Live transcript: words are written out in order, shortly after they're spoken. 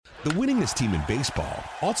The winningest team in baseball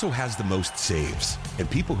also has the most saves, and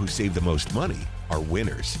people who save the most money are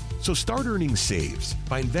winners. So start earning saves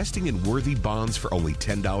by investing in Worthy bonds for only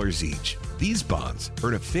 $10 each. These bonds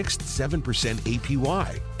earn a fixed 7%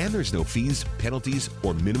 APY, and there's no fees, penalties,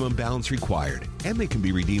 or minimum balance required, and they can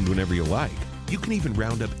be redeemed whenever you like. You can even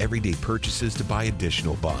round up everyday purchases to buy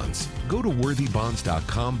additional bonds. Go to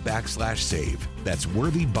worthybonds.com/save. That's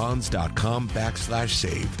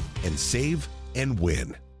worthybonds.com/save and save and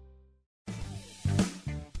win.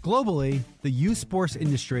 Globally, the youth sports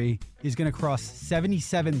industry is going to cross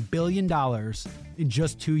 $77 billion in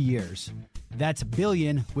just 2 years. That's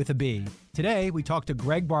billion with a B. Today, we talked to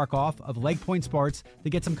Greg Barkhoff of Lake Point Sports to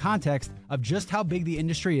get some context of just how big the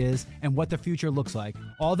industry is and what the future looks like.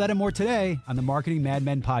 All that and more today on the Marketing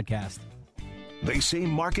Madmen podcast. They say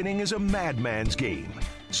marketing is a madman's game.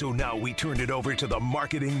 So now we turn it over to the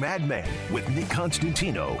Marketing Madmen with Nick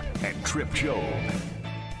Constantino and Trip Job.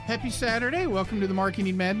 Happy Saturday. Welcome to the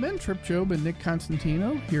Marketing Madmen. Trip Job and Nick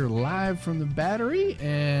Constantino here live from the Battery,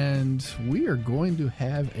 and we are going to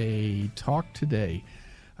have a talk today.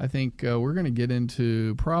 I think we're going to get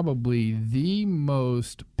into probably the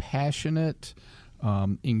most passionate,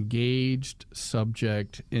 engaged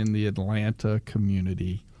subject in the Atlanta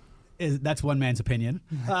community. That's one man's opinion.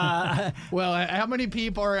 Well, how many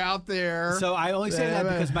people are out there? So I only say that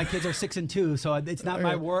because my kids are 6 and 2, so it's not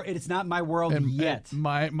my world. It's not my world yet.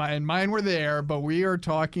 And mine were there, but we are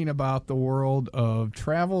talking about the world of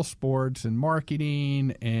travel, sports, and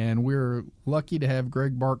marketing. And we're lucky to have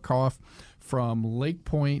Greg Barkhoff from Lake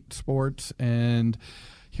Point Sports and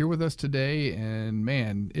here with us today, and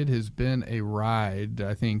man, it has been a ride,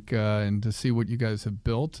 I think, and to see what you guys have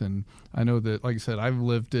built. And I know that, like I said, I've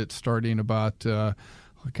lived it starting about,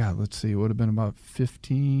 let's see, it would have been about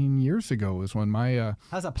 15 years ago is when my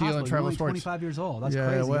how's that possible? You're only 25 years old. That's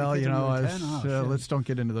crazy. Well, let's don't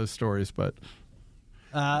get into those stories. But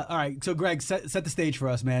all right, so Greg, set the stage for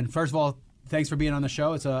us, man. First of all, thanks for being on the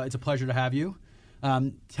show. It's a pleasure to have you.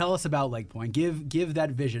 Tell us about Lake Point. Give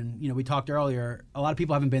that vision. You know, we talked earlier. A lot of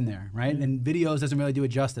people haven't been there, right? Mm-hmm. And videos doesn't really do it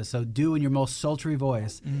justice. So do in your most sultry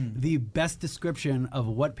voice the best description of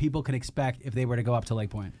what people can expect if they were to go up to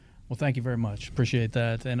Lake Point. Well, thank you very much. Appreciate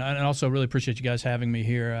that. And I also really appreciate you guys having me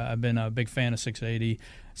here. I've been a big fan of 680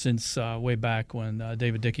 since way back when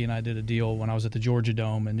David Dickey and I did a deal when I was at the Georgia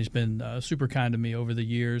Dome, and he's been super kind to me over the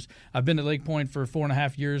years. I've been at Lake Point for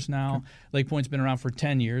 4.5 years now. Okay. Lake Point's been around for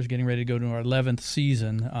 10 years, getting ready to go to our 11th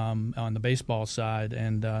season on the baseball side.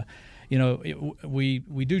 And we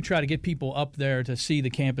do try to get people up there to see the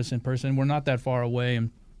campus in person. We're not that far away,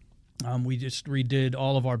 and we just redid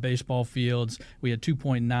all of our baseball fields. We had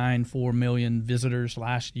 2.94 million visitors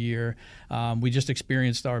last year. We just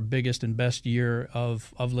experienced our biggest and best year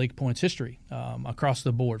of Lake Point's history across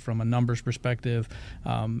the board from a numbers perspective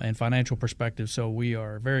and financial perspective. So we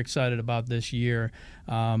are very excited about this year.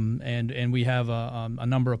 And we have a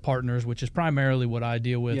number of partners, which is primarily what I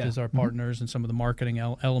deal with is our partners and some of the marketing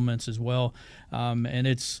elements as well. And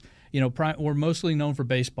it's we're mostly known for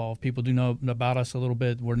baseball. If people do know about us a little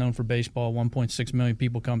bit, we're known for baseball. 1.6 million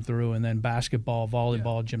people come through, and then basketball,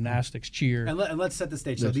 volleyball, gymnastics, cheer. And let's set the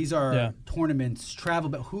stage. So these are tournaments, travel,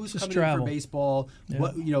 but who's coming in for baseball? Yeah.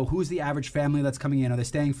 What who's the average family that's coming in? Are they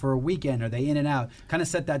staying for a weekend? Are they in and out? Kind of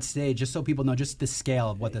set that stage just so people know just the scale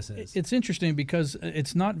of what this is. It's interesting because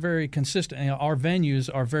it's not very consistent. Our venues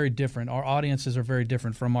are very different. Our audiences are very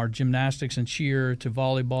different, from our gymnastics and cheer to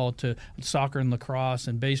volleyball to soccer and lacrosse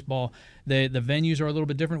and baseball. The venues are a little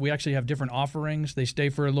bit different. We actually have different offerings. They stay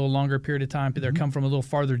for a little longer period of time. They come from a little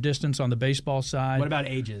farther distance on the baseball side. What about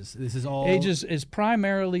ages? This is all ages is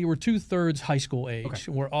primarily we're 2/3 high school age.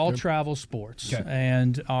 Okay. We're all travel sports,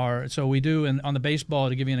 and so we do. And on the baseball,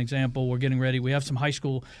 to give you an example, we're getting ready. We have some high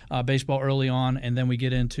school baseball early on, and then we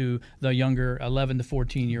get into the younger 11 to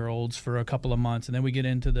 14-year-olds for a couple of months, and then we get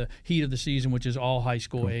into the heat of the season, which is all high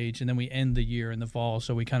school age, and then we end the year in the fall.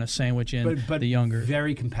 So we kind of sandwich in the younger.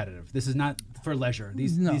 Very competitive. This is not for leisure.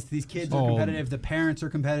 These kids are competitive. The parents are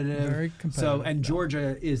competitive. Very competitive. So, and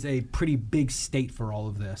Georgia is a pretty big state for all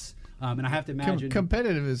of this. And I have to imagine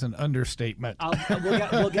competitive is an understatement.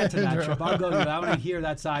 We'll get to that, Trip. I want to hear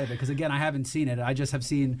that side of it because, again, I haven't seen it. I just have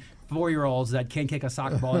seen 4-year-olds that can't kick a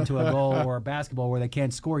soccer ball into a goal or a basketball where they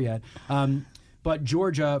can't score yet. But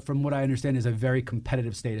Georgia, from what I understand, is a very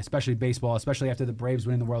competitive state, especially baseball, especially after the Braves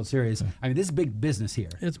winning the World Series. I mean, this is big business here.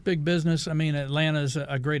 It's big business. I mean, Atlanta's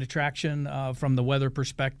a great attraction from the weather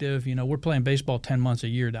perspective. You know, we're playing baseball 10 months a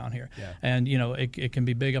year down here. Yeah. And, you know, it can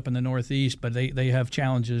be big up in the Northeast, but they have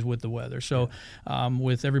challenges with the weather. So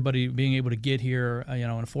with everybody being able to get here, you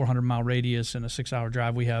know, in a 400-mile radius and a 6-hour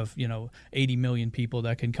drive, we have, you know, 80 million people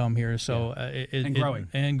that can come here. So and growing.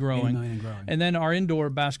 80 million and growing. And then our indoor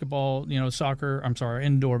basketball, you know,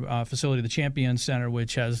 indoor facility, the Champions Center,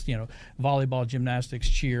 which has, you know, volleyball, gymnastics,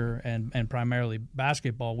 cheer, and primarily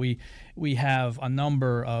basketball. We have a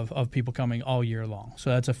number of people coming all year long. So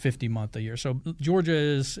that's a 50-month a year. So Georgia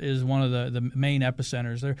is one of the main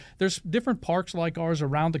epicenters. There's different parks like ours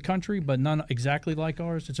around the country, but none exactly like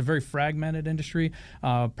ours. It's a very fragmented industry.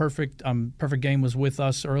 Perfect Game was with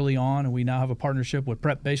us early on, and we now have a partnership with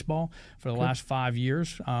Prep Baseball for the last 5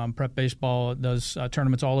 years. Prep Baseball does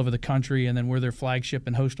tournaments all over the country, and then we're their flagship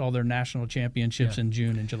and host all their national championships in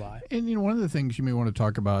June and July. And you know, one of the things you may want to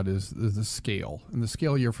talk about is the scale and the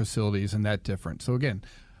scale of your facilities and that different. So again,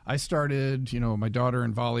 I started, you know, my daughter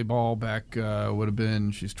in volleyball back would have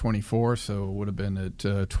been, she's 24, so would have been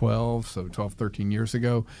at 12, 13 years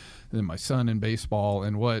ago. And then my son in baseball.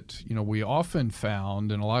 And what, you know, we often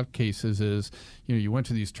found in a lot of cases is, you know, you went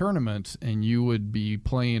to these tournaments and you would be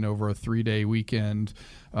playing over a 3-day weekend.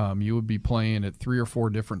 You would be playing at 3 or 4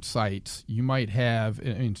 different sites. You might have,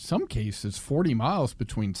 in some cases, 40 miles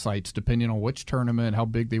between sites, depending on which tournament, how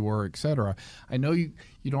big they were, et cetera. I know you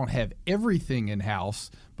don't have everything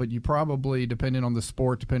in-house, but you probably, depending on the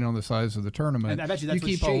sport, depending on the size of the tournament, and I bet you that's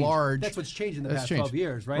keep a large. That's what's changed in the past 12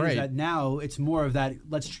 years, right? Is that now it's more of that,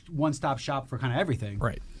 let's one-stop shop for kind of everything.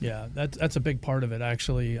 Right. Yeah, that's a big part of it,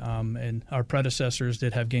 actually. And our predecessors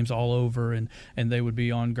did have games all over, and they would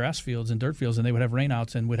be on grass fields and dirt fields, and they would have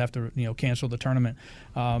rainouts, and would have to, you know, cancel the tournament.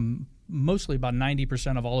 Mostly about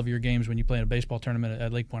 90% of all of your games when you play in a baseball tournament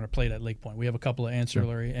at Lake Point are played at Lake Point. We have a couple of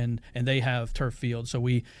ancillary, and they have turf fields. So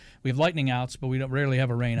we have lightning outs, but we don't rarely have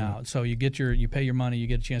a rain out. So you pay your money, you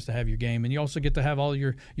get a chance to have your game, and you also get to have all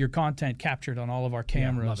your content captured on all of our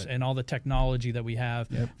cameras and all the technology that we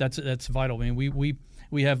have. Yep. That's vital. I mean,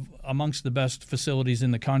 we have amongst the best facilities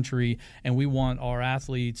in the country, and we want our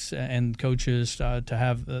athletes and coaches to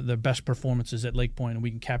have the best performances at Lake Point, and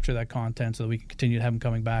we can capture that content so that we can continue to have them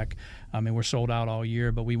coming back. I mean, we're sold out all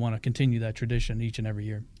year, but we want to continue that tradition each and every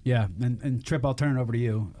year. Yeah, and Trip, I'll turn it over to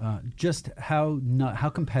you. Just how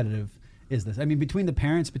competitive is this? I mean, between the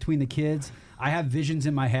parents, between the kids, I have visions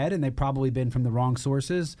in my head, and they've probably been from the wrong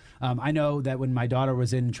sources. I know that when my daughter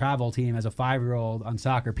was in travel team as a 5-year-old on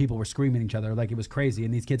soccer, people were screaming at each other like it was crazy,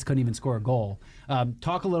 and these kids couldn't even score a goal.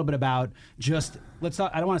 Talk a little bit about let's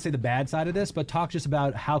talk, I don't want to say the bad side of this, but talk just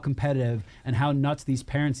about how competitive and how nuts these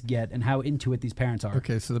parents get and how into it these parents are.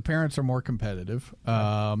 Okay, so the parents are more competitive.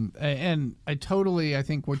 And I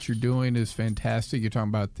think what you're doing is fantastic. You're talking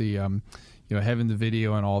about the, having the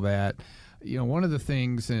video and all that. You know, one of the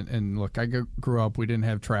things, and look, I grew up, we didn't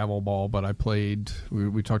have travel ball, but I played,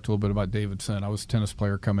 we talked a little bit about Davidson. I was a tennis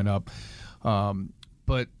player coming up.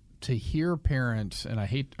 But to hear parents, and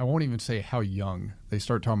I won't even say how young, they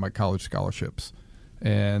start talking about college scholarships.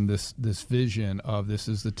 And this vision of this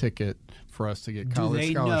is the ticket for us to get college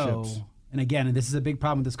scholarships. Know, and again, and this is a big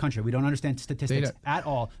problem with this country, we don't understand statistics at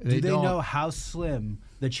all. Do they know how slim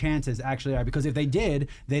the chances actually are? Because if they did,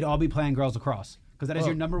 they'd all be playing girls lacrosse. Because that is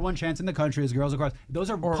your number one chance in the country is girls lacrosse.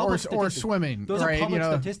 Those are public statistics. Or swimming. Those are public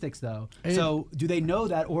statistics, though. So do they know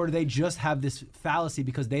that, or do they just have this fallacy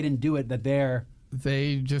because they didn't do it that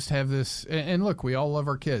they just have this, and look, we all love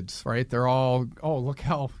our kids, right? They're all, look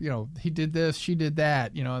how, he did this, she did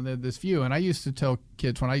that, and this view. And I used to tell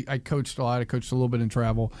kids when I coached a lot, I coached a little bit in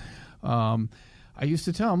travel. I used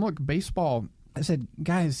to tell them, look, baseball, I said,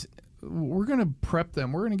 guys, we're going to prep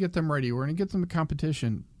them. We're going to get them ready. We're going to get them to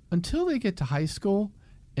competition. Until they get to high school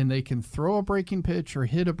and they can throw a breaking pitch or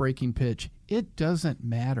hit a breaking pitch, it doesn't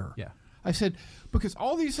matter. Yeah. I said, because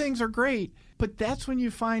all these things are great, but that's when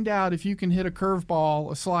you find out if you can hit a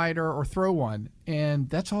curveball, a slider, or throw one. And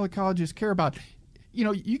that's all the colleges care about.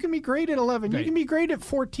 You can be great at 11. Right. You can be great at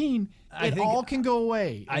 14. It all can go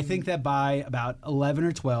away. I think that by about 11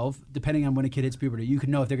 or 12, depending on when a kid hits puberty, you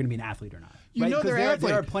can know if they're going to be an athlete or not.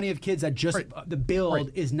 There are plenty of kids that just the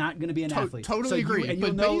build is not going to be an athlete. Totally agree.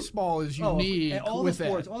 But baseball is unique. All the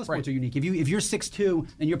sports are unique. If you're 6'2"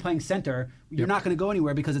 and you're playing center, you're not going to go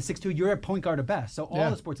anywhere because at 6'2" you're a point guard at best. So all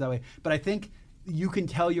the sports that way. But I think you can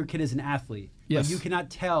tell your kid is an athlete. Yes. But you cannot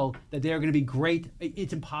tell that they're going to be great.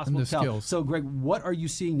 It's impossible to tell. Skills. So, Greg, what are you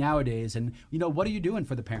seeing nowadays? And, what are you doing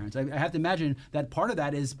for the parents? I have to imagine that part of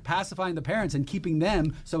that is pacifying the parents and keeping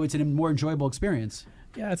them so it's a more enjoyable experience.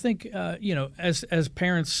 Yeah, I think as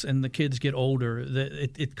parents and the kids get older,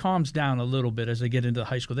 it calms down a little bit as they get into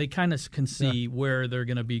high school. They kind of can see where they're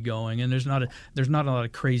going to be going, and there's not a lot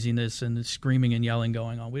of craziness and screaming and yelling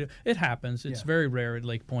going on. It happens. It's very rare at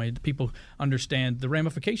Lake Point. People understand the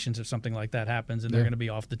ramifications if something like that happens, and they're going to be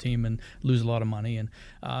off the team and lose a lot of money. And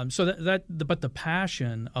but the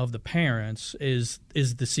passion of the parents is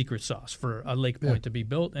the secret sauce for a Lake Point to be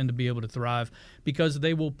built and to be able to thrive, because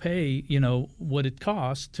they will pay what it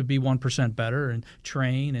costs to be 1% better and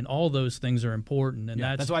train, and all those things are important. And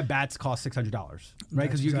that's why bats cost $600, right?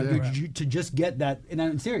 Because you to just get that, and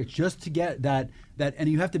I'm serious, just to get that, and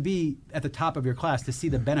you have to be at the top of your class to see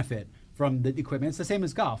the benefit from the equipment. It's the same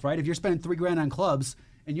as golf, right? If you're spending $3,000 on clubs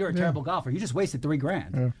and you're a terrible golfer, you just wasted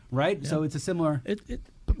 $3,000, right? Yeah. So it's a similar.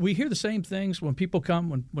 We hear the same things when people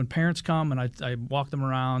come, when parents come, and I walk them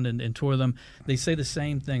around and tour them. They say the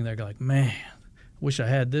same thing. They're like, man, wish I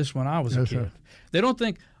had this when I was a kid. Sure. They don't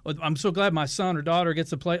think, I'm so glad my son or daughter gets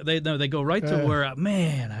to play. They go right to where,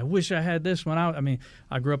 man, I wish I had this when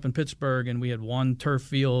I grew up in Pittsburgh, and we had one turf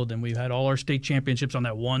field, and we had all our state championships on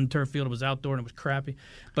that one turf field. It was outdoor, and it was crappy.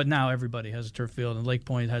 But now everybody has a turf field, and Lake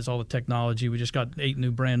Point has all the technology. We just got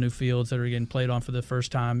 8 brand new fields that are getting played on for the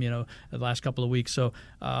first time, the last couple of weeks. So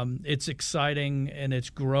it's exciting, and it's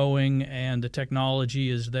growing, and the technology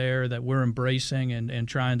is there that we're embracing and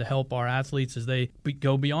trying to help our athletes as they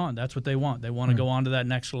go beyond. That's what they want. They want to go on to that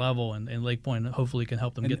next level, and Lake Point hopefully can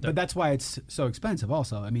help them get there. But that's why it's so expensive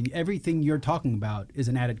also. I mean, everything you're talking about is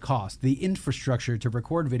an added cost. The infrastructure to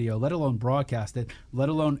record video, let alone broadcast it, let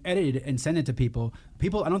alone edit it and send it to people. I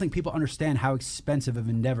don't think people understand how expensive of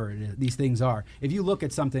an endeavor these things are. If you look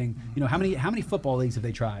at something, how many football leagues have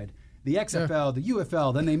they tried? The XFL, the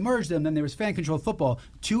UFL, then they merged them, then there was fan-controlled football.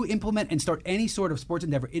 To implement and start any sort of sports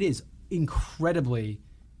endeavor, it is incredibly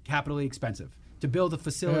capitally expensive to build the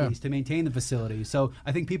facilities, to maintain the facilities. So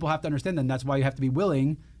I think people have to understand that, and that's why you have to be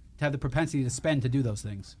willing to have the propensity to spend to do those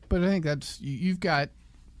things. But I think you've got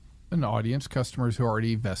an audience, customers who are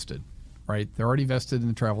already vested, right? They're already vested in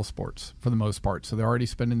the travel sports for the most part, so they're already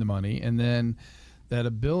spending the money. And then that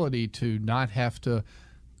ability to not have to,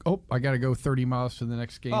 I got to go 30 miles to the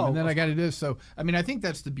next game, and then I got to do this. So, I think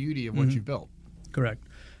that's the beauty of what you've built. Correct.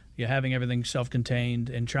 Yeah, having everything self-contained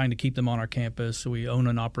and trying to keep them on our campus. So we own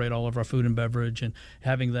and operate all of our food and beverage, and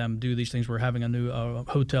having them do these things. We're having a new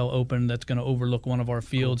hotel open that's going to overlook one of our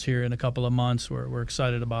fields here in a couple of months. We're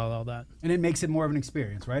excited about all that. And it makes it more of an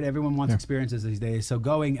experience, right? Everyone wants experiences these days. So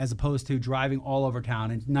going, as opposed to driving all over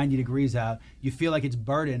town and 90 degrees out, you feel like it's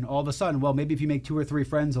burden. All of a sudden, well, maybe if you make 2 or 3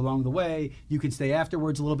 friends along the way, you can stay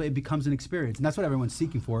afterwards a little bit. It becomes an experience. And that's what everyone's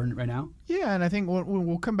seeking for right now. Yeah, and I think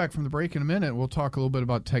we'll come back from the break in a minute. We'll talk a little bit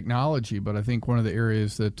about technology, but I think one of the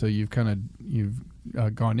areas that you've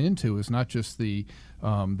gone into is not just the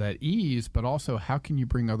that ease, but also how can you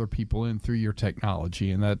bring other people in through your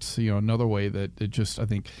technology, and that's another way that it just, I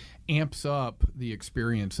think, amps up the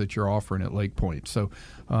experience that you're offering at Lake Point. So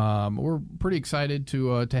we're pretty excited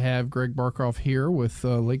to have Greg Barkhoff here with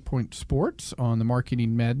Lake Point Sports on the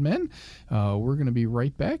Marketing Mad Men. We're going to be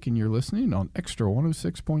right back, and you're listening on Extra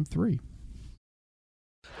 106.3.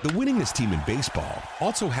 The winningest team in baseball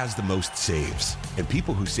also has the most saves, and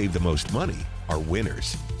people who save the most money are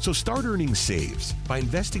winners. So start earning saves by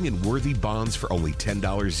investing in worthy bonds for only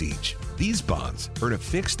 $10 each. These bonds earn a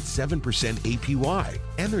fixed 7% APY,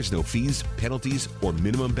 and there's no fees, penalties, or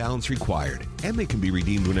minimum balance required, and they can be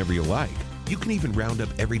redeemed whenever you like. You can even round up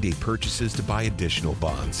everyday purchases to buy additional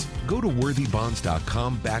bonds. Go to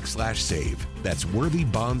worthybonds.com/save. That's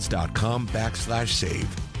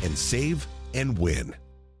worthybonds.com/save, and save and win.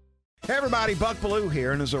 Hey everybody, Buck Ballou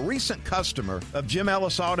here, and as a recent customer of Jim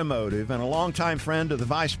Ellis Automotive and a longtime friend of the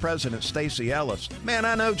Vice President, Stacy Ellis, man,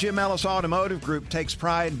 I know Jim Ellis Automotive Group takes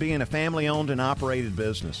pride in being a family-owned and operated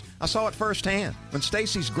business. I saw it firsthand. When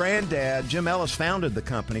Stacy's granddad, Jim Ellis, founded the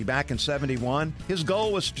company back in '71, his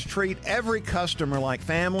goal was to treat every customer like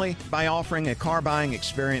family by offering a car buying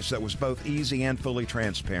experience that was both easy and fully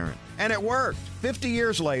transparent. And it worked. 50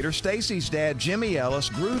 years later, Stacy's dad, Jimmy Ellis,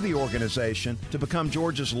 grew the organization to become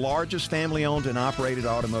Georgia's largest family-owned and operated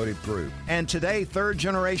automotive group. And today,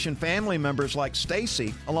 third-generation family members like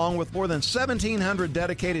Stacy, along with more than 1,700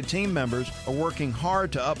 dedicated team members, are working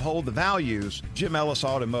hard to uphold the values Jim Ellis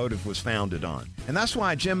Automotive was founded on. And that's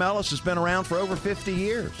why Jim Ellis has been around for over 50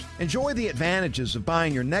 years. Enjoy the advantages of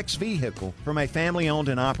buying your next vehicle from a family-owned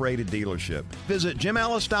and operated dealership. Visit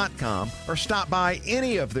jimellis.com or stop by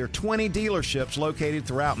any of their 20 dealerships located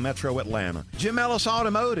throughout Metro Atlanta. Jim Ellis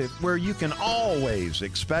Automotive, where you can always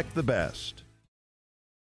expect the best.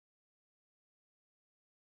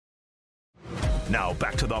 Now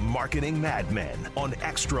back to the Marketing Madmen on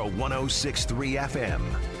Extra 106.3 FM.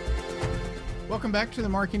 Welcome back to the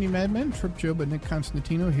Marketing Madmen. Trip Job and Nick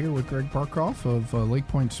Constantino here with Greg Barkoff of Lake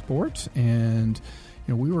Point Sports. And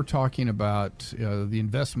we were talking about the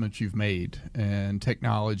investments you've made and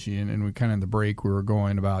technology, and we kind of in the break we were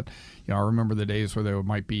going about, I remember the days where there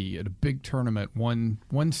might be at a big tournament one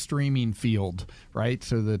streaming field, right,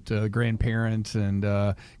 so that grandparents and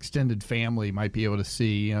extended family might be able to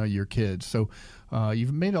see your kids. So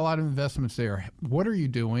you've made a lot of investments there. What are you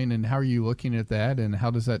doing, and how are you looking at that, and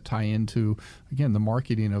how does that tie into, again, the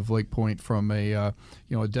marketing of Lake Point from a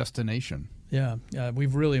destination? Yeah,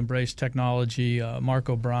 we've really embraced technology. Mark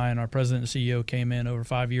O'Brien, our president and CEO, came in over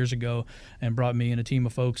 5 years ago and brought me and a team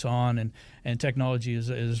of folks on, and technology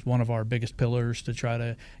is one of our biggest pillars to try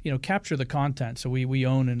to capture the content. So we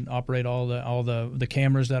own and operate all the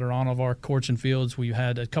cameras that are on all of our courts and fields. We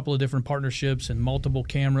had a couple of different partnerships and multiple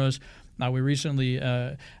cameras. Now we recently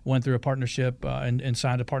went through a partnership and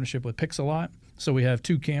signed a partnership with Pixelot. So we have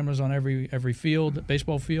 2 cameras on every field,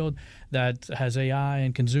 baseball field, that has AI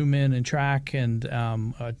and can zoom in and track. And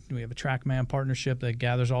we have a TrackMan partnership that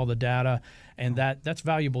gathers all the data. And that's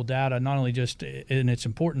valuable data, not only just in its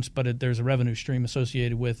importance, but there's a revenue stream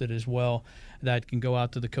associated with it as well that can go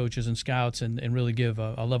out to the coaches and scouts and really give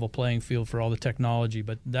a level playing field for all the technology.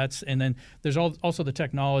 And then there's also the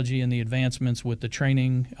technology and the advancements with the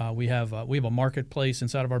training. We have a marketplace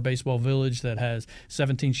inside of our baseball village that has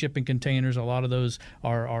 17 shipping containers. A lot of those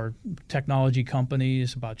are technology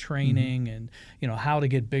companies about training and how to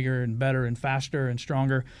get bigger and better and faster and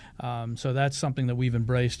stronger. So that's something that we've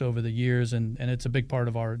embraced over the years, and it's a big part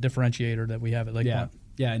of our differentiator that we have at Lake Point.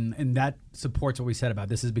 Yeah, and that supports what we said about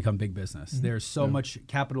this has become big business. There's so much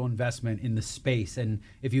capital investment in the space, and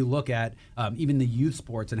if you look at even the youth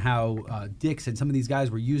sports and how Dix and some of these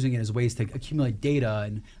guys were using it as ways to accumulate data,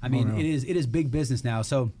 and it is big business now.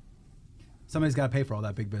 So somebody's got to pay for all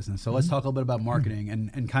that big business. So let's talk a little bit about marketing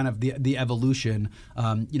and kind of the evolution.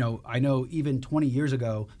 I know even 20 years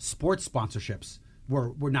ago, sports sponsorships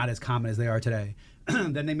were not as common as they are today.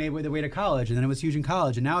 Then they made their way to college, and then it was huge in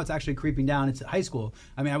college, and now it's actually creeping down. It's high school.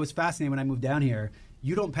 I mean, I was fascinated when I moved down here.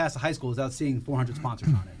 You don't pass a high school without seeing 400 sponsors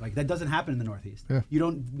on it. Like, that doesn't happen in the Northeast. Yeah.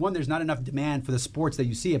 There's not enough demand for the sports that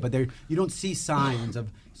you see it, but you don't see signs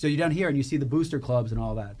of. So you're down here and you see the booster clubs and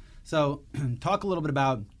all that. So talk a little bit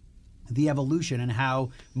about the evolution and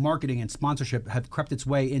how marketing and sponsorship have crept its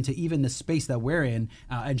way into even the space that we're in,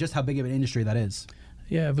 and just how big of an industry that is.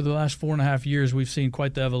 Yeah, over the last 4.5 years, we've seen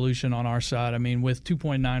quite the evolution on our side. I mean, with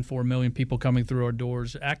 2.94 million people coming through our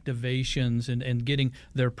doors, activations and getting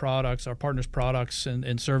their products, our partners' products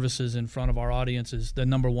and services in front of our audience is the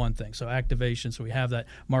number one thing. So activation, so we have that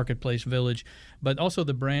marketplace village, but also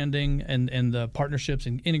the branding and the partnerships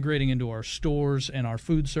and integrating into our stores and our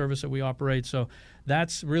food service that we operate. So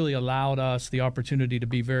that's really allowed us the opportunity to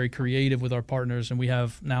be very creative with our partners, and we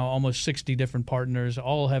have now almost 60 different partners.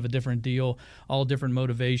 All have a different deal, all different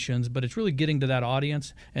motivations, but it's really getting to that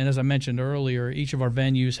audience. And as I mentioned earlier, each of our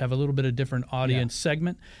venues have a little bit of different audience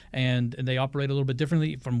segment, and they operate a little bit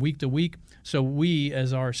differently from week to week. So we,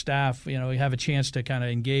 as our staff, we have a chance to kind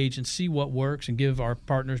of engage and see what works and give our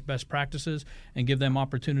partners best practices and give them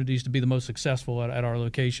opportunities to be the most successful at our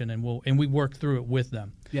location, and we work through it with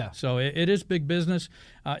them. Yeah. So it is big business.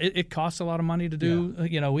 It costs a lot of money to do.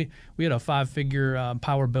 Yeah. We had a 5-figure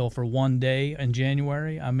power bill for one day in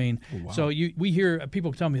January. I mean, so we hear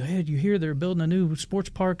people tell me, "Hey, do you hear they're building a new sports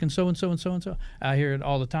park and so and so and so and so?" I hear it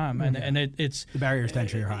all the time, and it's the barriers to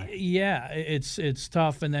entry are high. Yeah, it's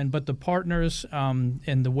tough, but the partners and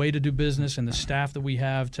the way to do business and the staff that we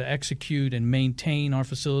have to execute and maintain our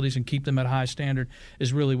facilities and keep them at a high standard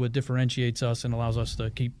is really what differentiates us and allows us to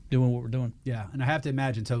keep doing what we're doing. Yeah, and I have to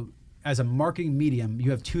imagine, so as a marketing medium,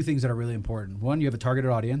 you have 2 things that are really important. One, you have a targeted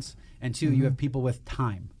audience, and 2, you have people with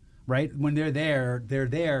time, right? When they're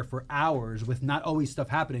there for hours with not always stuff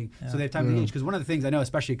happening, so they have time to engage. Because one of the things I know,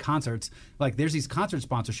 especially at concerts, like there's these concert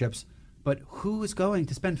sponsorships, but who is going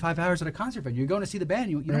to spend 5 hours at a concert venue? You're going to see the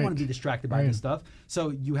band. You don't want to be distracted by this stuff.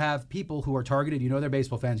 So you have people who are targeted. They're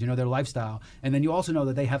baseball fans. Their lifestyle. And then you also know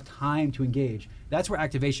that they have time to engage. That's where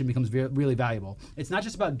activation becomes really valuable. It's not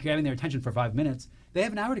just about grabbing their attention for 5 minutes. They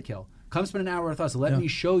have an hour to kill. Come spend an hour with us. Let me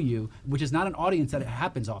show you, which is not an audience that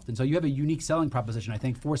happens often. So you have a unique selling proposition, I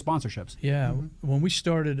think, for sponsorships. Yeah. When I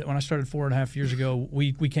started 4.5 years ago,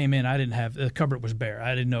 we came in. I didn't have the cupboard was bare.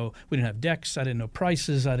 We didn't have decks. I didn't know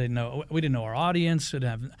prices. We didn't know our audience.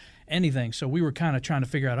 anything. So we were kind of trying to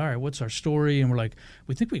figure out, all right, what's our story? And we're like,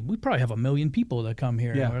 we think we probably have 1 million people that come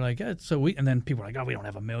here. Yeah. And we're like, and then people were like, oh, we don't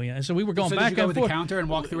have 1 million. And so we were going So back did you go and with forth. the counter and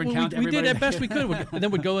walk through and Well, count we everybody? did as best we could. And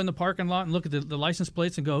then we'd go in the parking lot and look at the license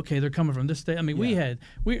plates and go, okay, they're coming from this state. I mean,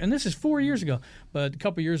 and this is 4 years ago, but a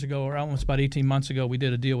couple years ago, or almost about 18 months ago, we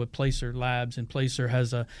did a deal with Placer Labs, and Placer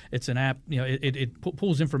has it's an app, it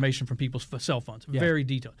pulls information from people's cell phones, very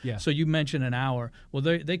detailed. Yeah. So you mentioned an hour. Well,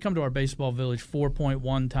 they come to our baseball village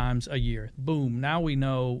 4.1 times a year. Boom. Now we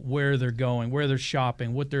know where they're going, where they're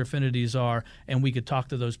shopping, what their affinities are, and we could talk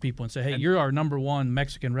to those people and say, hey, you're our number one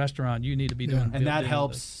Mexican restaurant. You need to be doing. And that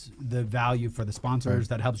helps the value for the sponsors.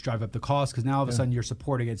 That helps drive up the cost, because now all of a sudden you're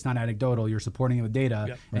supporting it. It's not anecdotal. You're supporting it with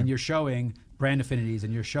data, and you're showing brand affinities,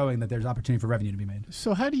 and you're showing that there's opportunity for revenue to be made.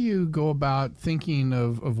 So how do you go about thinking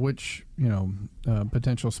of which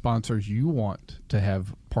potential sponsors you want to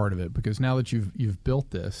have part of it? Because now that you've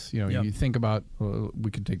built this, you think about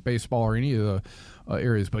we could take baseball or any of the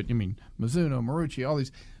areas, but I mean Mizuno, Marucci, all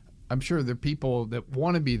these. I'm sure there are people that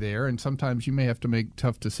want to be there, and sometimes you may have to make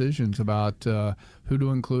tough decisions about who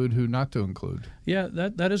to include, who not to include. Yeah,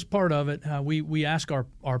 that is part of it. We ask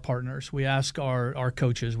our partners, we ask our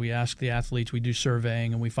coaches, we ask the athletes, we do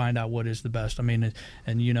surveying, and we find out what is the best. I mean,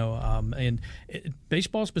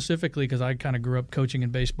 baseball specifically, because I kind of grew up coaching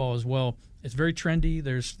in baseball as well. It's very trendy.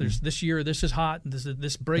 There's this year, this is hot.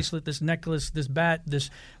 This bracelet, this necklace, this bat, this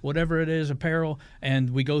whatever it is, apparel, and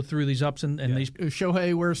we go through these ups and these.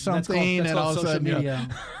 Shohei wears something, that's and all of a social sudden, media,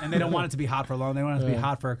 and they don't want it to be hot for long. They want it to be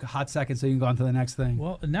hot for a hot second, so you can go on to the next thing.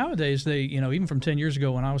 Well, nowadays they, even from 10 years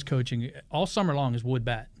ago when I was coaching, all summer long is wood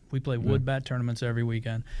bat. We play wood bat tournaments every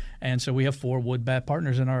weekend. And so we have 4 wood bat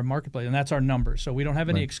partners in our marketplace, and that's our number. So we don't have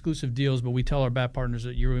any exclusive deals, but we tell our bat partners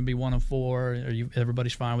that you're going to be 1 of 4, or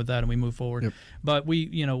everybody's fine with that, and we move forward. Yep. But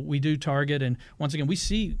we do target, and once again, we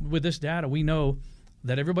see with this data, we know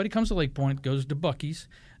that everybody comes to Lake Point, goes to Buc-ee's.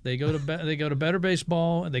 They go to Better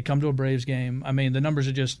Baseball, and they come to a Braves game. I mean, the numbers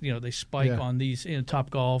are just, they spike on these, Top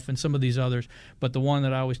Golf and some of these others. But the one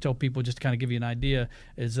that I always tell people, just to kind of give you an idea,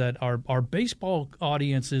 is that our baseball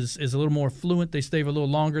audience is a little more fluent. They stay a little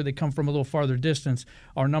longer. They come from a little farther distance.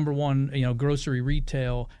 Our number one, grocery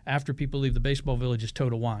retail after people leave the baseball village is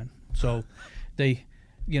Total Wine. So they...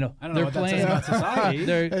 I don't know they're what playing, that says about society.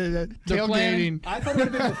 they're tailgating. I thought it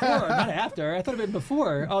would have been before, not after. I thought it would have been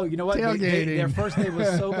before. Oh, you know what? Their first day was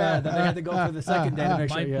so bad that they had to go for the second day to make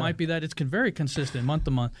sure. Might be that it's very consistent month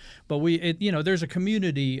to month, but there's a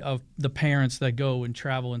community of the parents that go and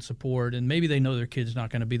travel and support, and maybe they know their kid's not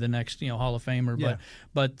going to be the next Hall of Famer,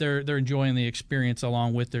 but they're enjoying the experience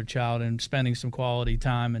along with their child and spending some quality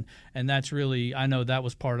time, and that's really, I know that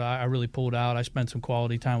was part of, I really pulled out. I spent some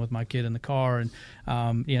quality time with my kid in the car, and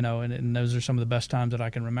and those are some of the best times that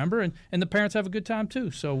I can remember. And the parents have a good time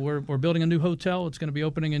too. So we're building a new hotel. It's going to be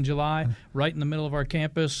opening in July, right in the middle of our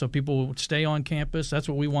campus, so people will stay on campus. That's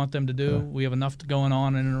what we want them to do. We have enough going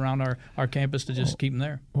on in and around our campus to just keep them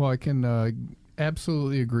there. Well, I can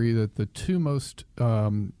absolutely agree that the 2 most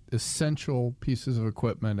essential pieces of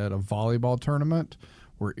equipment at a volleyball tournament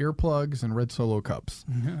were earplugs and red Solo cups.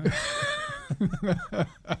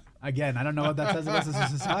 Again, I don't know what that says about us as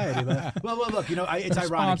a society, but well, look, it's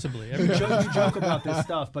ironic. Responsibly, you joke about this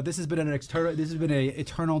stuff, but this has been an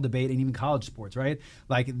eternal debate in even college sports, right?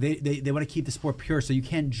 Like they want to keep the sport pure, so you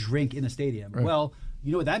can't drink in the stadium. Right. Well,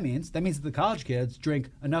 you know what that means? That means that the college kids drink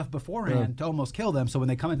enough beforehand to almost kill them. So when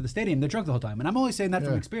they come into the stadium, they're drunk the whole time. And I'm only saying that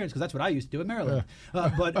from experience, because that's what I used to do in Maryland.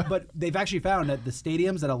 But they've actually found that the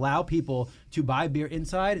stadiums that allow people to buy beer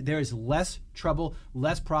inside, there is less trouble,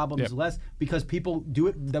 less problems, less, because people do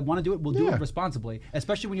it that want to do it will do it responsibly,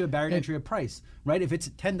 especially when you have barrier to entry of price, right? If it's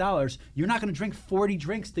 $10, you're not going to drink 40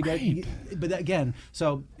 drinks to get. But again,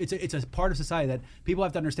 so it's a part of society that people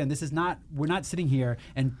have to understand. This is not, we're not sitting here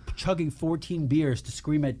and chugging 14 beers to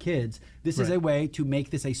scream at kids. This is a way to make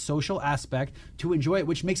this a social aspect, to enjoy it,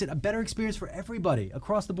 which makes it a better experience for everybody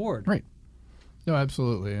across the board. Right. No,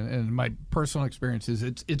 absolutely. And my personal experience is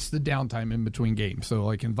it's the downtime in between games. So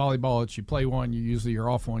like in volleyball, it's you play one, you're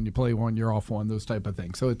off one, you play one, you're off one, those type of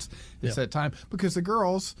things. So it's that time, because the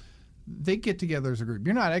girls, they get together as a group.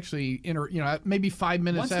 You're not actually maybe 5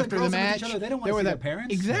 minutes after the match. They don't want to see their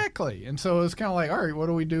parents. Exactly. And so it's kind of like, all right, what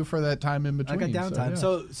do we do for that time in between? I got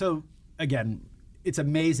downtime. So again, it's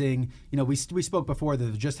amazing. We spoke before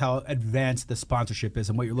that just how advanced the sponsorship is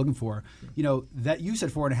and what you're looking for. That you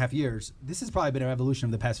said 4.5 years. This has probably been an evolution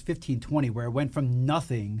of the past 15, 20, where it went from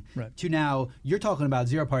nothing to now you're talking about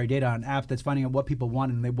zero-party data on apps that's finding out what people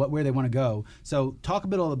want and where they want to go. So talk a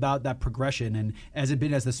bit about that progression, and as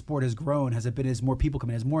the sport has grown, has it been as more people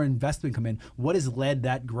come in, as more investment come in, what has led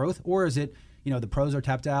that growth? Or is it, the pros are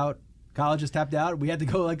tapped out, College is tapped out. We had to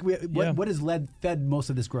go what has fed most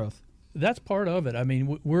of this growth? That's part of it. I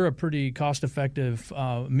mean, we're a pretty cost-effective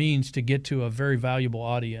means to get to a very valuable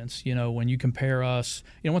audience. You know, when you compare us,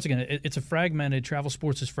 once again, it's a fragmented, travel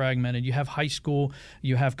sports is fragmented. You have high school,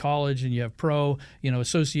 you have college, and you have pro,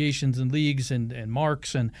 associations and leagues and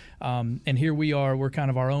marks. And here we are, we're kind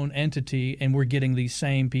of our own entity, and we're getting these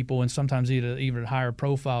same people and sometimes even higher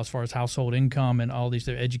profile as far as household income and all these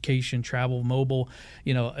education, travel, mobile.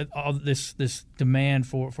 All this demand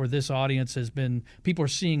for this audience has been, people are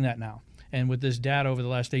seeing that now. And with this data over the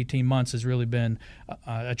last 18 months has really been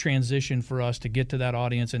a transition for us to get to that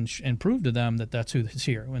audience and prove to them that that's who is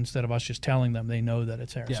here. Instead of us just telling them, they know that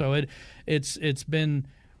it's there. Yeah. So it's been,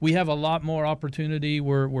 we have a lot more opportunity.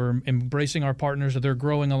 We're embracing our partners. They're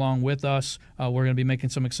growing along with us. We're going to be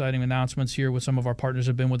making some exciting announcements here with some of our partners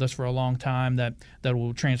who have been with us for a long time that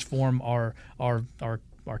will transform our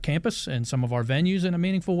campus and some of our venues in a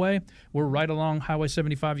meaningful way. We're right along Highway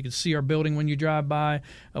 75. You can see our building when you drive by.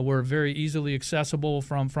 We're very easily accessible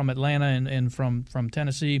from Atlanta and from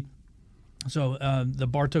Tennessee. So the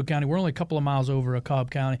Bartow County, we're only a couple of miles over Cobb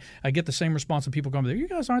County. I get the same response when people come there. You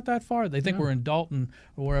guys aren't that far. They think we're in Dalton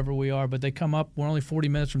or wherever we are, but they come up. We're only 40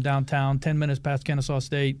 minutes from downtown, 10 minutes past Kennesaw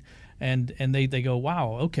State, and they go,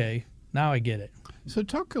 wow, okay, now I get it. So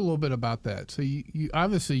talk a little bit about that. So you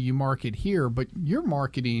obviously you market here, but you're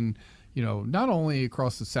marketing, not only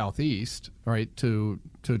across the Southeast, right, to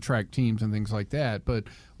attract teams and things like that, but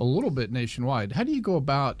a little bit nationwide. How do you go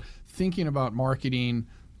about thinking about marketing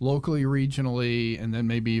locally, regionally, and then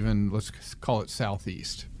maybe even let's call it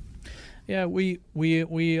Southeast? Yeah, we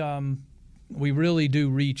really do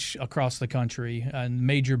reach across the country, and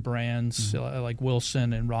major brands like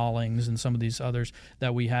Wilson and Rawlings and some of these others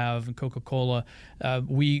that we have, and Coca-Cola.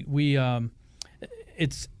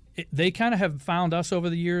 They kind of have found us over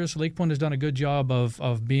the years. Lake Point has done a good job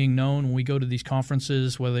of being known when we go to these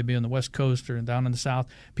conferences, whether they be on the West Coast or down in the South.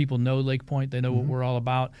 People know Lake Point. They know what we're all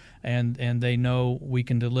about, and they know we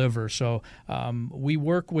can deliver. So we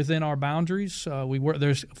work within our boundaries.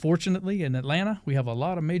 There's fortunately in Atlanta, we have a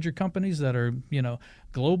lot of major companies that are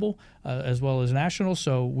global as well as national.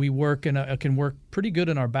 So we can work pretty good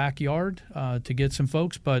in our backyard to get some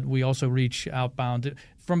folks, but we also reach outbound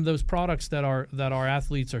from those products that our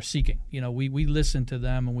athletes are seeking. We listen to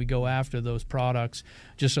them and we go after those products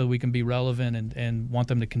just so we can be relevant and want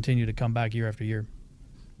them to continue to come back year after year.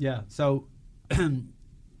 Yeah. So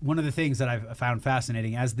one of the things that I've found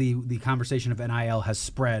fascinating as the conversation of NIL has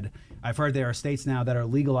spread, I've heard there are states now that are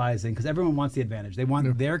legalizing because everyone wants the advantage. They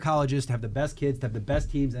want their colleges to have the best kids, to have the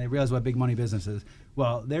best teams, and they realize what big money business is.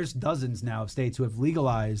 Well, there's dozens now of states who have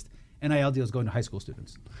legalized NIL deals going to high school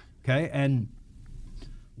students. Okay? And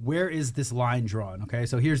where is this line drawn? Okay,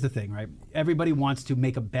 so here's the thing, right? Everybody wants to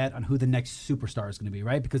make a bet on who the next superstar is going to be,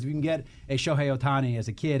 right? Because if you can get a Shohei Ohtani as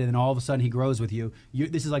a kid and then all of a sudden he grows with you,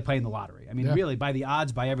 this is like playing the lottery. I mean, really, by the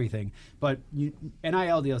odds, by everything. But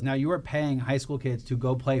NIL deals, now you are paying high school kids to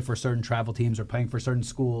go play for certain travel teams or playing for certain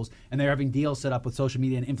schools, and they're having deals set up with social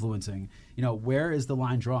media and influencing. Where is the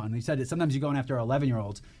line drawn? And you said sometimes you're going after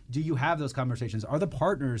 11-year-olds. Do you have those conversations? Are the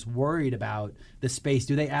partners worried about the space?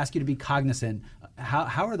 Do they ask you to be cognizant?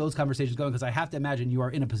 How are those conversations going? Because I have to imagine you are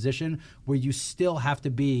in a position where you still have to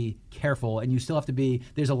be careful and you still have to be,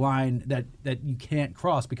 there's a line that you can't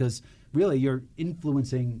cross because really you're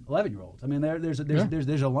influencing 11-year-olds. I mean, there's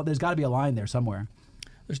got to be a line there somewhere.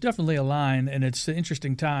 There's definitely a line, and it's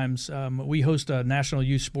interesting times. We host a National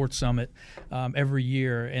Youth Sports Summit every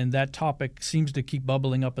year, and that topic seems to keep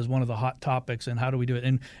bubbling up as one of the hot topics, and how do we do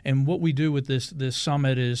it? And what we do with this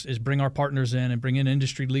summit is bring our partners in and bring in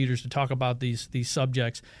industry leaders to talk about these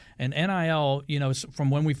subjects. And NIL, from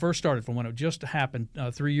when we first started, from when it just happened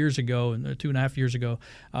 3 years ago and 2.5 years ago,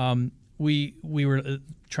 we were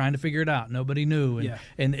trying to figure it out. Nobody knew.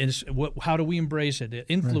 How do we embrace it?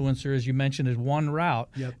 Influencer, as you mentioned, is one route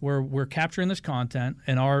where we're capturing this content,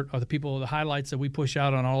 and the highlights that we push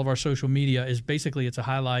out on all of our social media is basically it's a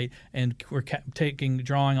highlight, and we're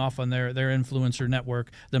drawing off on their influencer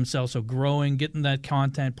network themselves. So growing, getting that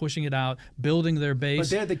content, pushing it out, building their base. But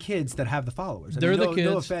they're the kids that have the followers. The kids.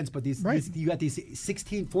 No offense, but you got these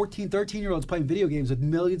 16, 14, 13-year-olds playing video games with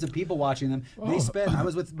millions of people watching them. I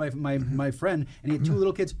was with my friend, and he had two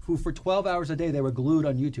little kids who for 12 hours a day they were glued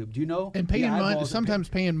on YouTube. Do you know? And paying money, sometimes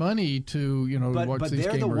paying money to watch these gamers. But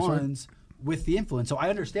they're the ones with the influence. So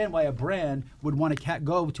I understand why a brand would want to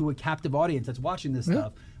go to a captive audience that's watching this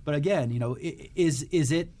stuff. But again,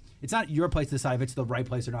 is it it's not your place to decide if it's the right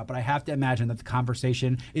place or not, but I have to imagine that the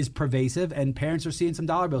conversation is pervasive and parents are seeing some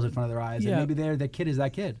dollar bills in front of their eyes, and maybe the kid is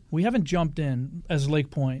that kid. We haven't jumped in as Lake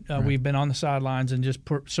Point. We've been on the sidelines and just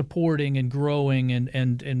supporting and growing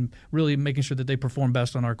and really making sure that they perform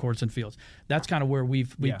best on our courts and fields. That's kind of where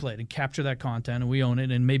we've played and capture that content, and we own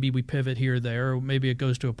it, and maybe we pivot here or there, or maybe it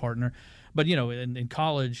goes to a partner. But, in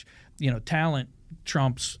college, talent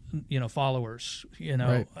trumps, followers,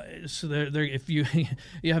 Right. So they're if you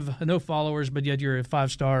have no followers, but yet you're a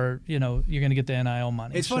 5-star, you're going to get the NIL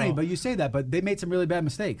money. It's funny, but you say that, but they made some really bad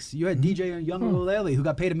mistakes. You had DJ Young who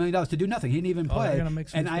got paid $1 million to do nothing. He didn't even play.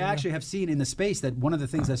 And I actually have seen in the space that one of the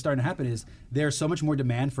things that's starting to happen is there's so much more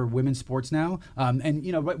demand for women's sports now. And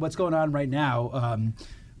what's going on right now.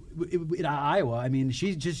 In Iowa, I mean,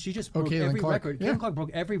 she just broke every record. Caitlin Clark broke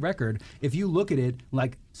every record. If you look at it,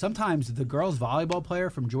 like sometimes the girls volleyball player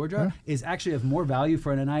from Georgia is actually of more value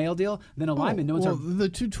for an NIL deal than a lineman. The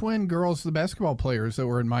two twin girls, the basketball players that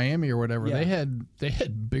were in Miami or whatever, they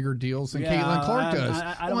had bigger deals than Caitlin Clark does.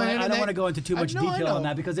 I don't want to go into too much detail on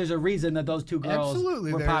that because there's a reason that those two girls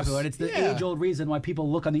were popular, and it's the age-old reason why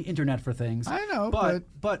people look on the internet for things. I know,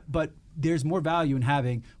 but there's more value in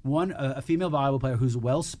having a female volleyball player who's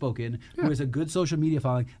well-spoken, who has a good social media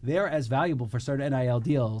following. They're as valuable for certain NIL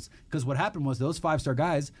deals because what happened was those 5-star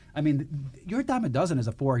guys, I mean, you're a dime a dozen as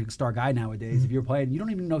a 4-star guy nowadays. If you're playing, you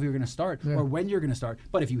don't even know if you're going to start or when you're going to start.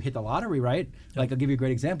 But if you hit the lottery right, like I'll give you a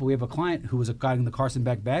great example. We have a client who was a guy in the Carson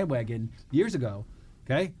Beck bandwagon years ago.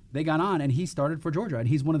 Okay, they got on, and he started for Georgia, and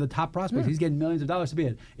he's one of the top prospects. He's getting millions of dollars to be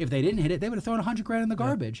it. If they didn't hit it, they would have thrown $100,000 in the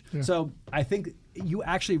garbage. So I think you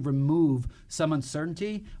actually remove some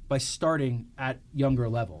uncertainty by starting at younger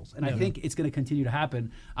levels, and I think it's going to continue to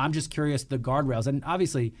happen. I'm just curious the guardrails, and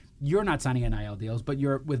obviously you're not signing NIL deals, but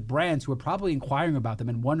you're with brands who are probably inquiring about them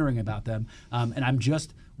and wondering about them. And I'm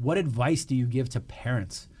just, what advice do you give to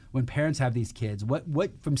parents? When parents have these kids, what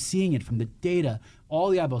from seeing it, from the data, all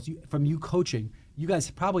the eyeballs, from you coaching, you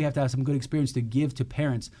guys probably have to have some good experience to give to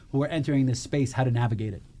parents who are entering this space how to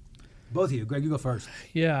navigate it. Both of you, Greg, you go first.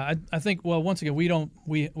 Yeah, I think. Well, once again,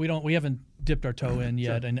 we haven't dipped our toe in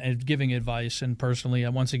yet, and giving advice. And personally,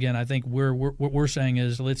 once again, I think what we're saying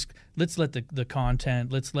is let's let the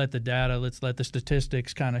content, let's let the data, let's let the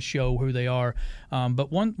statistics kind of show who they are.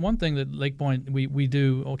 But one thing that Lake Point we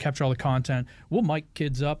do, we'll capture all the content. We'll mic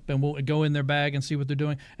kids up and we'll go in their bag and see what they're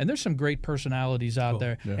doing. And there's some great personalities out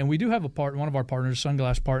there. Yeah. And we do have one of our partners,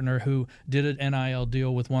 Sunglass Partner, who did an NIL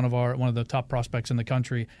deal with one of the top prospects in the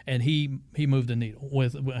country, and he moved the needle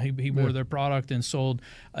he wore their product and sold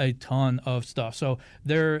a ton of stuff. So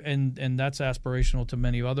and that's aspirational to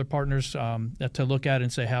many other partners to look at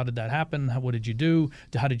and say, how did that happen? What did you do?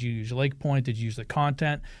 How did you use Lake Point? Did you use the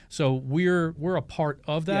content? So we're a part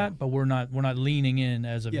of that, but we're not leaning in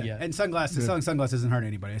as of yet. And selling sunglasses doesn't hurt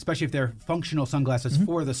anybody, especially if they're functional sunglasses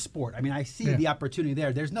for the sport. I mean, I see the opportunity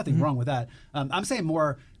there. There's nothing wrong with that. I'm saying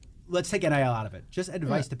more, let's take NIL out of it. Just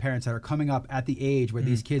advice to parents that are coming up at the age where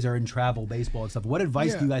these kids are in travel, baseball, and stuff. What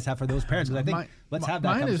advice do you guys have for those parents? Because I think let's have that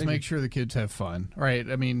conversation. Mine is make sure the kids have fun, right?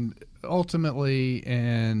 I mean, ultimately,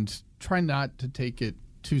 and try not to take it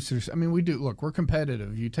too seriously. I mean, we're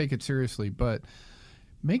competitive. You take it seriously, but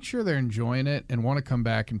make sure they're enjoying it and want to come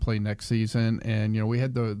back and play next season. And, we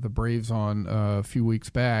had the Braves on a few weeks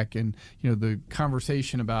back, and, the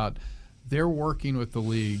conversation about they're working with the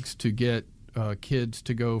leagues to get kids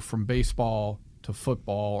to go from baseball to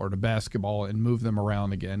football or to basketball and move them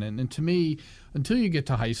around again. And to me, until you get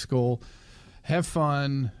to high school, have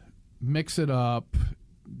fun, mix it up.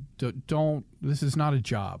 This is not a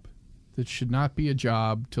job. It should not be a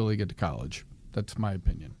job till they get to college. That's my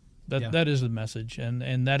opinion. That is the message,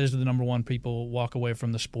 and that is the number one people walk away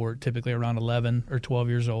from the sport typically around 11 or 12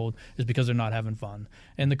 years old is because they're not having fun.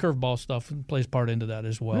 And the curveball stuff plays part into that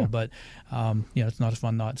as well. But, it's not as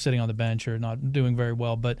fun not sitting on the bench or not doing very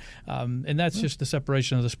well. But and that's just the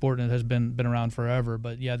separation of the sport, and it has been around forever.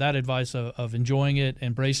 But, that advice of enjoying it,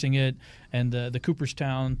 embracing it, and the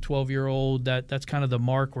Cooperstown 12-year-old, that's kind of the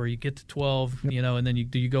mark where you get to 12, and then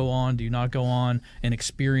do you go on, do you not go on and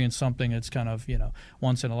experience something that's kind of,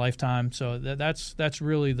 once in a lifetime. So that's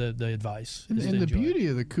really the advice. And the beauty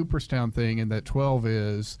of the Cooperstown thing and that 12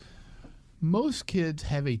 is most kids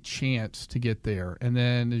have a chance to get there. And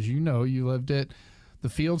then, as you know, you lived it, the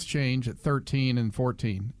fields change at 13 and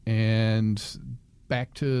 14. And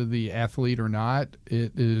back to the athlete or not,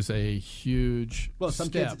 it is a huge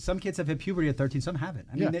step. Some kids have hit puberty at 13, some haven't.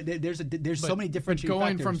 I mean, there's so many different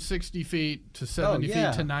going factors. from 60 feet to 70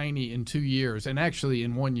 feet to 90 in 2 years, and actually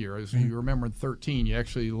in 1 year, as you remember, 13, you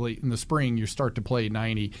actually late in the spring you start to play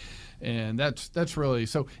 90, and that's really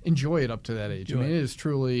so. Enjoy it up to that age. I mean, it is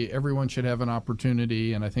truly, everyone should have an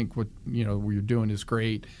opportunity, and I think what you're doing is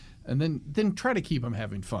great. And then try to keep them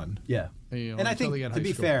having fun. Yeah. And I think, to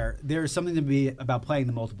be fair, there's something to be about playing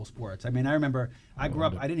the multiple sports. I mean, I remember I grew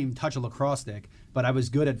up, I didn't even touch a lacrosse stick, but I was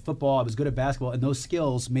good at football, I was good at basketball, and those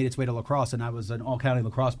skills made its way to lacrosse, and I was an all-county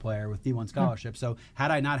lacrosse player with D1 scholarship. So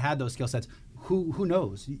had I not had those skill sets, who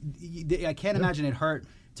knows? I can't imagine it hurt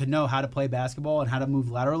to know how to play basketball and how to move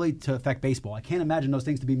laterally to affect baseball. I can't imagine those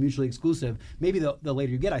things to be mutually exclusive. Maybe the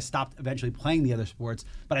later you get, I stopped eventually playing the other sports,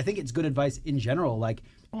 but I think it's good advice in general. Like,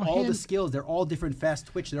 all the skills, they're all different fast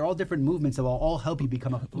twitch, they're all different movements that will all help you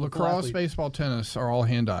become a lacrosse, athlete. Baseball, tennis are all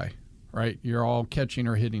hand-eye, right? You're all catching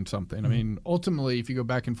or hitting something. Mm-hmm. I mean, ultimately, if you go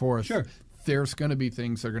back and forth, there's going to be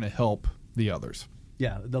things that are going to help the others.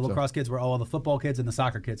 Yeah, the lacrosse kids were all the football kids and the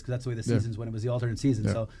soccer kids, because that's the way the seasons went. It was the alternate season.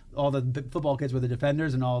 So all the football kids were the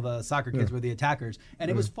defenders and all the soccer kids were the attackers. And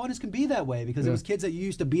it was fun as can be that way, because it was kids that you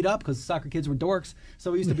used to beat up, because soccer kids were dorks,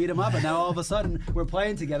 so we used to beat them up. And now all of a sudden we're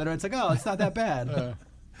playing together and it's like, oh, it's not that bad.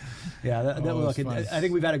 Look, I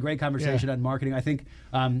think we've had a great conversation on marketing. I think,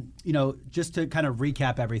 just to kind of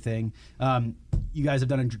recap everything, you guys have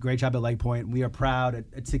done a great job at Leg Point. We are proud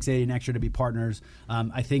at 680 and Extra to be partners.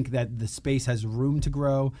 I think that the space has room to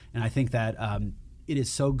grow, and I think that it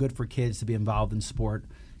is so good for kids to be involved in sport.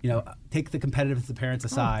 Take the competitive the parents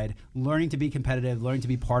aside. Learning to be competitive, learning to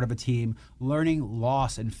be part of a team, learning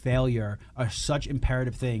loss and failure are such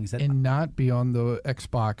imperative things. And not be on the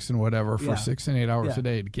Xbox and whatever for 6 and 8 hours a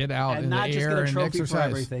day. To get out and in the air and exercise. And not just get a trophy for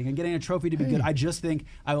everything, and getting a trophy to be good. I just think,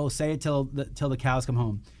 I will say it till the cows come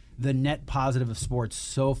home, the net positive of sports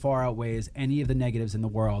so far outweighs any of the negatives in the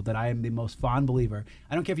world that I am the most fond believer.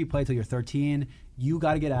 I don't care if you play till you're 13. You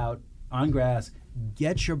got to get out on grass,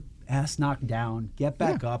 get your ass knocked down, get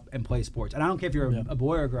back up, and play sports. And I don't care if you're a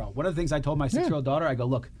boy or a girl. One of the things I told my 6-year-old daughter, I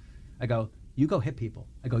go, you go hit people.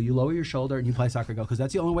 I go, you lower your shoulder and you play soccer. I go, because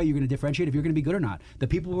that's the only way you're going to differentiate if you're going to be good or not. The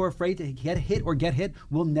people who are afraid to get hit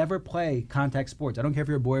will never play contact sports. I don't care if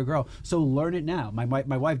you're a boy or girl. So learn it now. My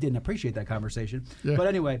wife didn't appreciate that conversation. But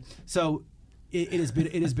anyway, so it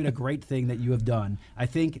has been a great thing that you have done. I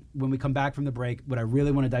think when we come back from the break, what I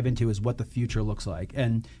really want to dive into is what the future looks like.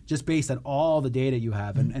 And just based on all the data you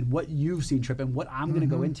have and what you've seen, Trip, and what I'm going to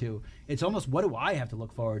go into, it's almost, what do I have to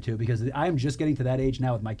look forward to? Because I am just getting to that age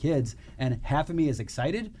now with my kids, and half of me is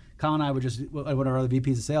excited. Colin and I would just, one of our other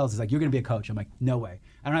VPs of sales is like, you're going to be a coach. I'm like, no way.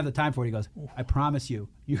 I don't have the time for it. He goes, I promise you're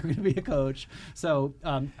going to be a coach. So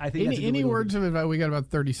I think that's any words of advice. We got about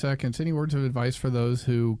 30 seconds. Any words of advice for those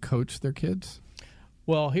who coach their kids?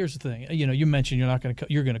 Well, here's the thing. You mentioned you're not going to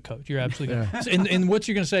you're going to coach. You're absolutely going to. And what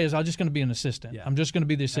you're going to say is, I'm just going to be an assistant. I'm just going to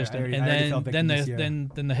be the assistant.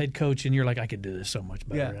 Then the head coach, and you're like, I could do this so much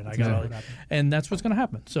better. And that's what's going to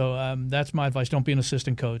happen. So that's my advice. Don't be an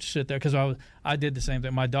assistant coach. Sit there, because I did the same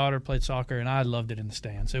thing. My daughter played soccer, and I loved it in the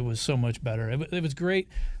stands. It was so much better. It was great.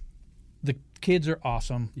 The kids are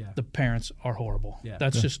awesome. The parents are horrible.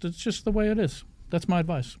 It's just the way it is. That's my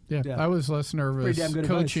advice. I was less nervous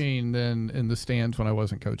coaching than in the stands when I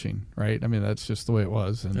wasn't coaching, right? I mean, that's just the way it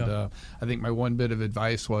was. And I think my one bit of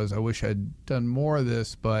advice was, I wish I'd done more of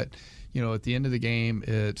this, but, at the end of the game,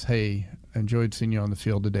 it's, hey, I enjoyed seeing you on the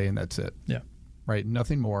field today, and that's it. Right?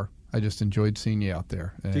 Nothing more. I just enjoyed seeing you out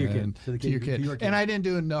there. To your kid. And I didn't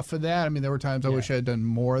do enough of that. I mean, there were times I wish I had done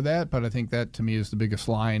more of that, but I think that, to me, is the biggest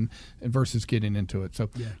line versus getting into it. So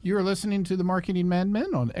you're listening to the Marketing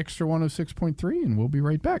Madmen on Extra 106.3, and we'll be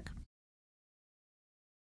right back.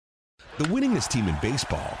 The winningest team in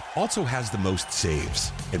baseball also has the most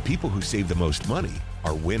saves, and people who save the most money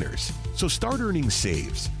are winners. So start earning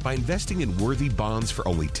saves by investing in worthy bonds for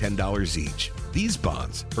only $10 each. These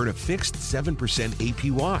bonds earn a fixed 7%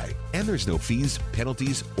 APY, and there's no fees,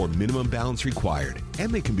 penalties, or minimum balance required,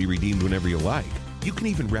 and they can be redeemed whenever you like. You can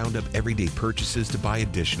even round up everyday purchases to buy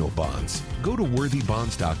additional bonds. Go to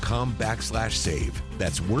worthybonds.com/save.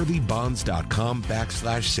 That's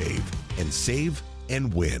worthybonds.com/save, and save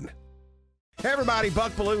and win. Hey everybody,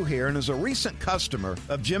 Buck Bellew here, and as a recent customer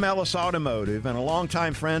of Jim Ellis Automotive and a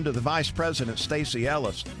longtime friend of the Vice President, Stacey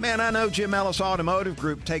Ellis, man, I know Jim Ellis Automotive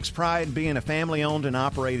Group takes pride in being a family-owned and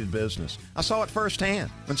operated business. I saw it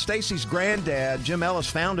firsthand. When Stacey's granddad, Jim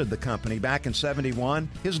Ellis, founded the company back in '71,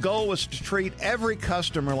 his goal was to treat every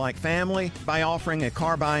customer like family by offering a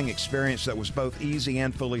car buying experience that was both easy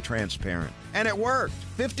and fully transparent. And it worked.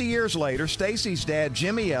 50 years later, Stacy's dad,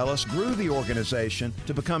 Jimmy Ellis, grew the organization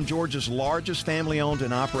to become Georgia's largest family-owned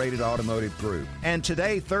and operated automotive group. And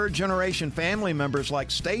today, third-generation family members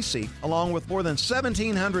like Stacy, along with more than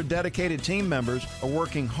 1,700 dedicated team members, are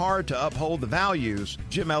working hard to uphold the values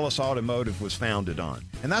Jim Ellis Automotive was founded on.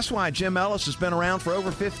 And that's why Jim Ellis has been around for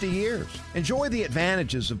over 50 years. Enjoy the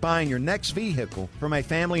advantages of buying your next vehicle from a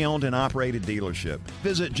family-owned and operated dealership.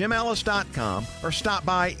 Visit jimellis.com or stop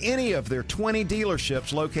by any of their 20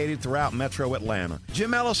 dealerships located throughout Metro Atlanta.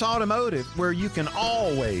 Jim Ellis Automotive, where you can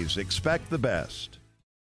always expect the best.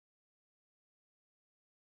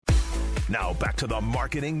 Now back to the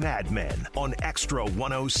Marketing Madmen on Extra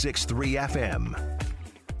 106.3 FM.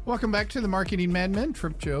 Welcome back to the Marketing Madmen.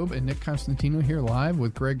 Trip Job and Nick Constantino here live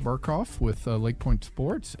with Greg Barkhoff with Lake Point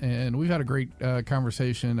Sports. And we've had a great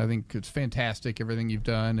conversation. I think it's fantastic, everything you've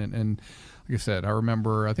done. And like I said, I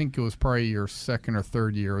remember, I think it was probably your second or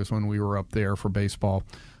third year was when we were up there for baseball.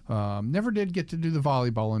 Never did get to do the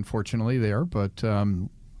volleyball, unfortunately, there. But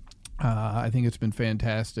I think it's been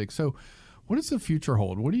fantastic. So what does the future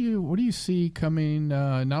hold? What do you see coming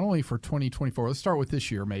not only for 2024? Let's start with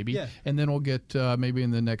this year, maybe, and then we'll get maybe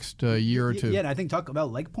in the next year or two. Yeah, and I think talk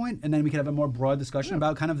about Lake Point, and then we can have a more broad discussion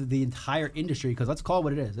about kind of the entire industry, because let's call it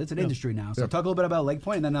what it is. It's an industry now. So talk a little bit about Lake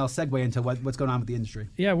Point, and then I'll segue into what's going on with the industry.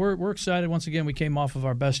 Yeah, we're excited. Once again, we came off of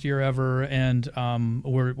our best year ever, and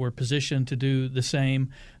we're positioned to do the same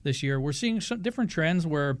this year. We're seeing some different trends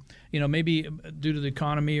where, maybe due to the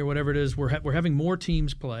economy or whatever it is, we're having more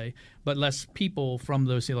teams play, but less people from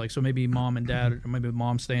those. So maybe mom and dad, or maybe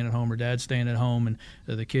mom staying at home or dad staying at home, and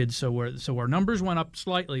the kids. So our numbers went up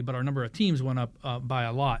slightly, but our number of teams went up by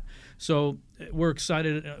a lot. So we're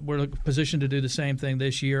excited. We're positioned to do the same thing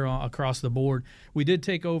this year across the board. We did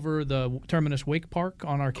take over the Terminus Wake Park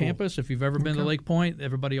on our campus. If you've ever been to Lake Point,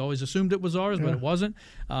 everybody always assumed it was ours, but it wasn't.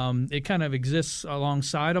 It kind of exists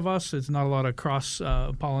alongside of us. It's not a lot of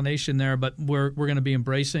cross-pollination there, but we're going to be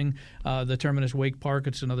embracing the Terminus Wake Park.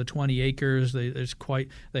 It's another 20 acres. They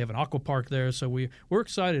have an aqua park there, so we're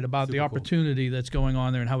excited about the opportunity that's going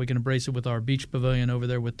on there and how we can embrace it with our beach pavilion over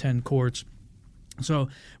there with 10 courts. So,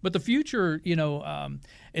 but the future,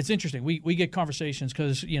 it's interesting. We get conversations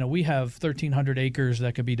because, we have 1,300 acres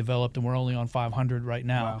that could be developed, and we're only on 500 right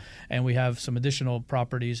now. Wow. And we have some additional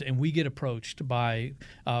properties, and we get approached by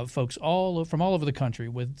folks from all over the country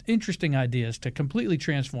with interesting ideas to completely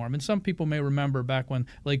transform. And some people may remember back when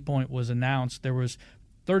Lake Point was announced, there was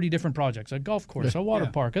 30 different projects, a golf course, a water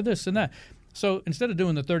park, a this and that. So instead of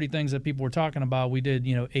doing the 30 things that people were talking about, we did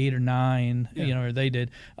 8 or 9, or they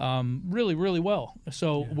did really, really well.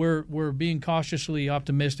 So we're being cautiously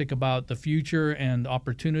optimistic about the future and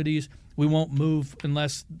opportunities. We won't move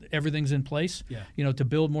unless everything's in place. To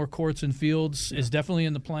build more courts and fields is definitely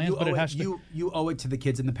in the plans, but it has to. You owe it to the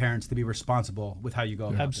kids and the parents to be responsible with how you go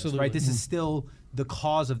about Absolutely. this, right? This is still the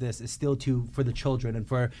cause of this is still for the children and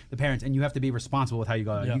for the parents, and you have to be responsible with how you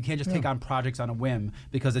go. You can't just take on projects on a whim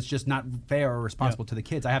because it's just not fair or responsible to the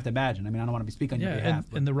kids. I have to imagine. I mean, I don't want to be speaking on your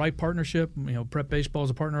behalf. And the right partnership. Prep Baseball is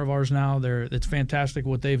a partner of ours now. It's fantastic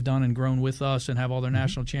what they've done and grown with us and have all their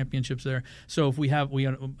national championships there. So if we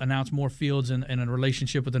announce more fields and a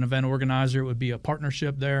relationship with an event organizer, it would be a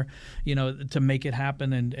partnership there, to make it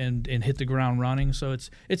happen and hit the ground running. So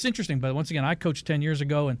it's interesting. But once again, I coached 10 years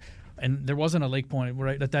ago, and there wasn't a Lake Point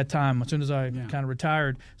right at that time. As soon as I kind of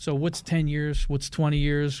retired, so what's 10 years? What's 20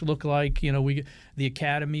 years look like? The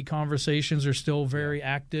academy conversations are still very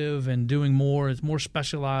active and doing more. It's more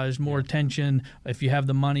specialized, more attention. If you have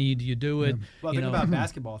the money, do you do it? Well, think about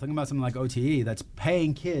basketball. Think about something like OTE that's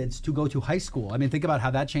paying kids to go to high school. I mean, think about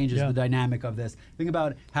how that changes the dynamic of this. Think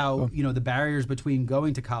about how the barriers between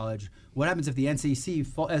going to college. What happens if the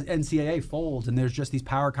NCAA folds and there's just these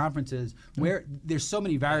power conferences where there's so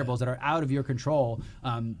many variables that are out of your control?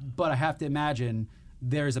 But I have to imagine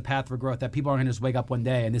there's a path for growth that people aren't going to just wake up one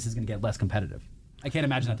day and this is going to get less competitive. I can't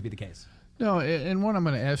imagine that to be the case. No, and what I'm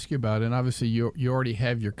going to ask you about, and obviously you already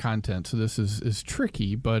have your content, so this is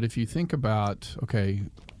tricky, but if you think about, the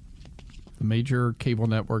major cable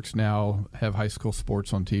networks now have high school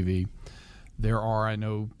sports on TV. There are, I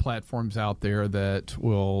know, platforms out there that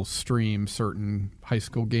will stream certain high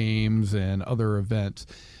school games and other events.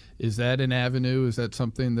 Is that an avenue? Is that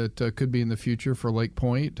something that could be in the future for Lake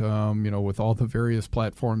Point? With all the various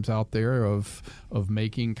platforms out there of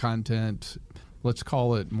making content, let's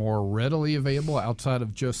call it more readily available outside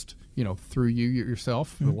of just through you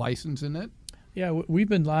yourself, licensing it. Yeah, we've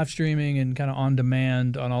been live streaming and kind of on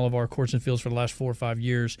demand on all of our courts and fields for the last 4 or 5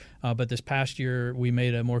 years. But this past year, we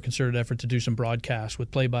made a more concerted effort to do some broadcasts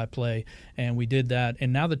with play-by-play, and we did that.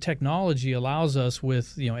 And now the technology allows us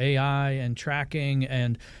with AI and tracking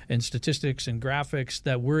and statistics and graphics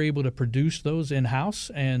that we're able to produce those in-house.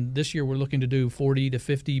 And this year, we're looking to do 40 to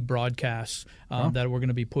 50 broadcasts that we're going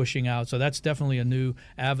to be pushing out. So that's definitely a new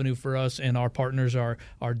avenue for us, and our partners are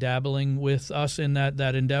dabbling with us in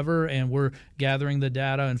that endeavor, and we're gathering the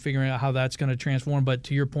data and figuring out how that's going to transform. But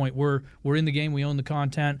to your point, we're in the game. We own the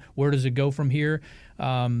content. Where does it go from here?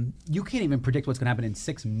 You can't even predict what's going to happen in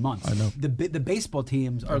 6 months. I know. The baseball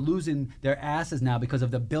teams are losing their asses now because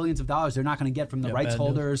of the billions of dollars they're not going to get from the rights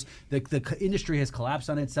holders. The industry has collapsed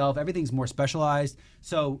on itself. Everything's more specialized.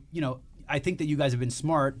 So, I think that you guys have been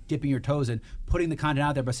smart, dipping your toes in, putting the content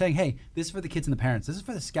out there, but saying, hey, this is for the kids and the parents. This is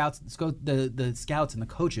for the scouts, the scouts and the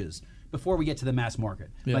coaches before we get to the mass market.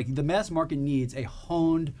 Yeah. Like, the mass market needs a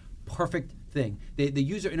honed, perfect thing. The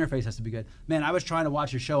user interface has to be good. Man, I was trying to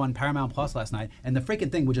watch a show on Paramount Plus last night, and the freaking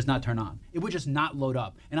thing would just not turn on. It would just not load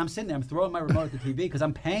up. And I'm sitting there, I'm throwing my remote at the TV because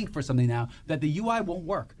I'm paying for something now that the UI won't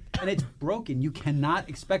work. And it's broken. You cannot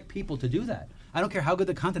expect people to do that. I don't care how good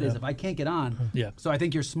the content is if I can't get on. Yeah. So I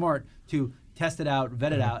think you're smart to test it out,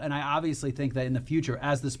 vet it out. And I obviously think that in the future,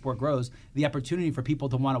 as the sport grows, the opportunity for people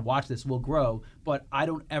to want to watch this will grow. But I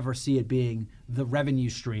don't ever see it being the revenue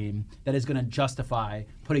stream that is going to justify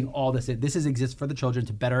putting all this in. This exists for the children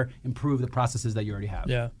to better improve the processes that you already have.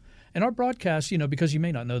 Yeah. And our broadcast, because you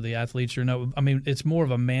may not know the athletes it's more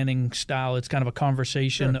of a Manning style. It's kind of a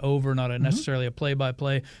conversation over, not necessarily a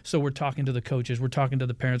play-by-play. So we're talking to the coaches, we're talking to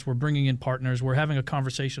the parents, we're bringing in partners, we're having a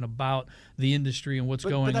conversation about the industry and what's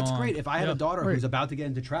going on. But that's great. If I had a daughter who's about to get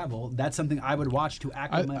into travel, that's something I would watch to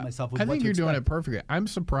acclimate myself with. I think you're doing it perfectly. I'm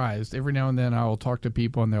surprised. Every now and then I will talk to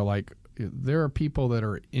people and they're like, there are people that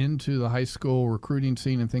are into the high school recruiting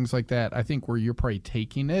scene and things like that. I think where you're probably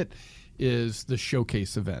taking it is the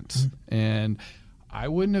showcase events. And I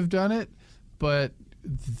wouldn't have done it, but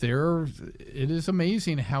it is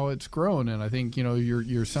amazing how it's grown. And I think,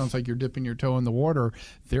 you're sounds like you're dipping your toe in the water.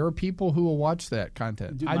 There are people who will watch that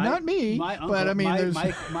content. Dude, not me, my uncle, but I mean,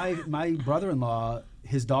 my brother-in-law,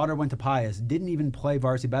 his daughter went to Pius, didn't even play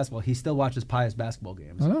varsity basketball. He still watches Pius basketball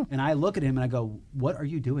games. And I look at him and I go, what are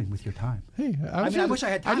you doing with your time? Hey, I wish I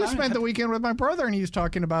had time. I just spent the weekend with my brother, and he's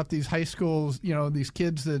talking about these high schools, these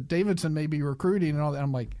kids that Davidson may be recruiting and all that.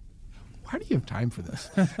 I'm like, why do you have time for this?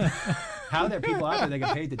 How there are people out there that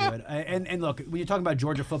get paid to do it. And look, when you're talking about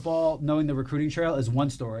Georgia football, knowing the recruiting trail is one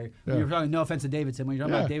story. When you're talking, no offense to Davidson, when you're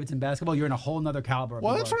talking about Davidson basketball, you're in a whole nother caliber.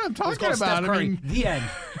 Well, that's what I'm talking about. I mean, the end.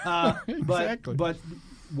 Exactly. But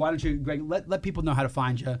why don't you, Greg, let people know how to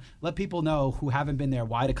find you. Let people know who haven't been there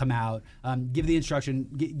why to come out. Give the instruction.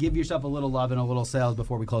 Give yourself a little love and a little sales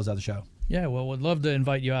before we close out the show. Yeah, well, we'd love to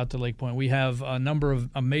invite you out to Lake Point. We have a number of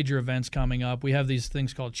major events coming up. We have these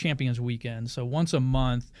things called Champions Weekend. So once a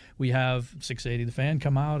month, we have 680 The Fan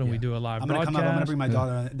come out, and we do a live broadcast. I'm going to bring my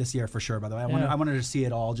daughter this year for sure, by the way. I want her to see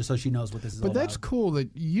it all just so she knows what this is all about. But that's cool that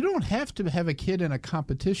you don't have to have a kid in a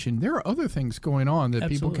competition. There are other things going on that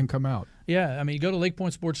people can come out. Yeah, I mean, you go to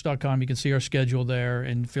lakepointsports.com. You can see our schedule there,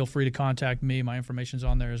 and feel free to contact me. My information's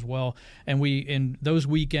on there as well. And in those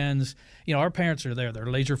weekends, our parents are there. They're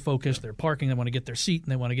laser focused. They're parking. They want to get their seat,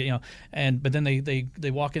 and they want to get, but then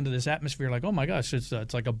they walk into this atmosphere like, oh my gosh, it's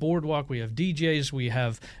like a boardwalk. We have DJs. We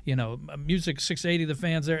have music. 680 The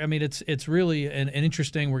Fans there. I mean, it's really an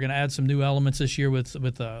interesting. We're going to add some new elements this year with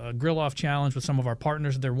a grill off challenge with some of our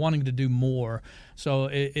partners. They're wanting to do more. So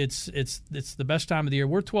it's the best time of the year.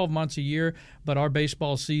 We're 12 months a year, but our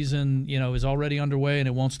baseball season, is already underway, and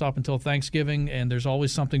it won't stop until Thanksgiving. And there's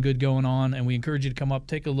always something good going on. And we encourage you to come up,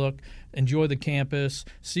 take a look, enjoy the campus,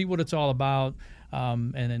 see what it's all about,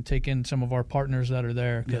 and then take in some of our partners that are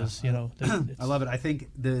there because I love it. I think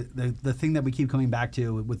the thing that we keep coming back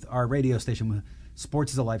to with our radio station,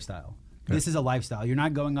 sports is a lifestyle. This is a lifestyle. You're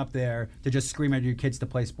not going up there to just scream at your kids to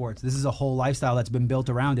play sports. This is a whole lifestyle that's been built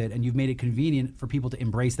around it, and you've made it convenient for people to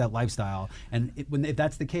embrace that lifestyle. And if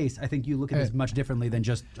that's the case, I think you look at this much differently than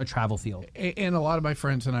just a travel field. And a lot of my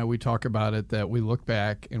friends and I, we talk about it, that we look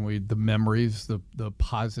back and the memories, the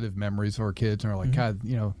positive memories of our kids, and are like, God,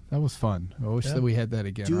 that was fun. I wish that we had that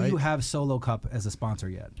again. Do you have Solo Cup as a sponsor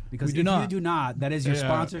yet? Because if you do not, that is your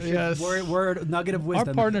sponsorship. Yes. Word nugget of wisdom.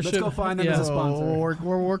 Our partnership, let's go find them as a sponsor.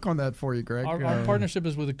 We'll work on that for you, Greg. Our partnership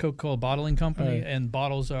is with the Coca-Cola bottling company, and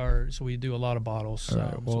bottles so we do a lot of bottles.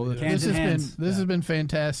 Well, this has been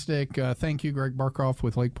fantastic. Thank you, Greg Barkhoff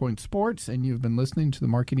with Lake Point Sports, and you've been listening to the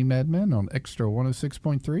Marketing Madmen on Extra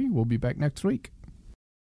 106.3. We'll be back next week.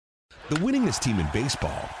 The winningest team in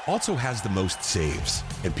baseball also has the most saves,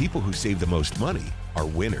 and people who save the most money are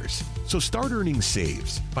winners. So start earning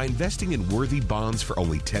saves by investing in worthy bonds for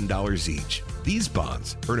only $10 each. These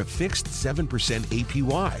bonds earn a fixed 7%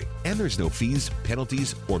 APY, and there's no fees,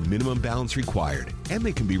 penalties, or minimum balance required, and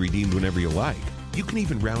they can be redeemed whenever you like. You can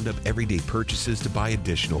even round up everyday purchases to buy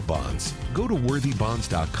additional bonds. Go to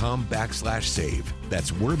worthybonds.com/save.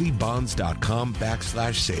 That's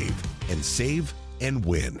worthybonds.com/save and save and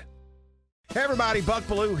win. Hey everybody, Buck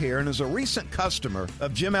Bellew here, and as a recent customer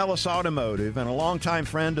of Jim Ellis Automotive and a longtime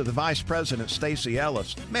friend of the Vice President, Stacy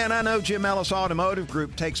Ellis, man, I know Jim Ellis Automotive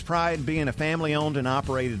Group takes pride in being a family-owned and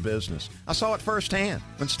operated business. I saw it firsthand.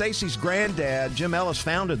 When Stacy's granddad, Jim Ellis,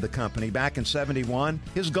 founded the company back in '71,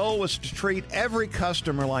 his goal was to treat every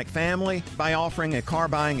customer like family by offering a car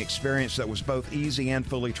buying experience that was both easy and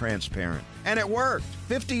fully transparent. And it worked.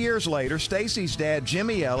 50 years later, Stacy's dad,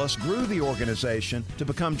 Jimmy Ellis, grew the organization to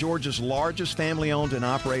become Georgia's largest family-owned and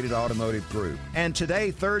operated automotive group. And today,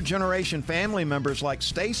 third-generation family members like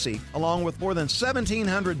Stacy, along with more than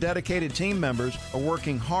 1,700 dedicated team members, are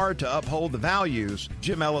working hard to uphold the values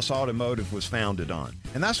Jim Ellis Automotive was founded on.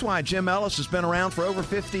 And that's why Jim Ellis has been around for over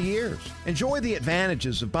 50 years. Enjoy the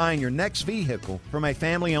advantages of buying your next vehicle from a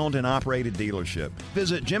family-owned and operated dealership.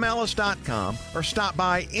 Visit jimellis.com or stop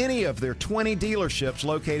by any of their 20 dealerships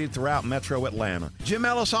located throughout Metro Atlanta. Jim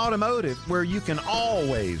Ellis Automotive, where you can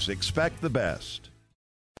always expect the best.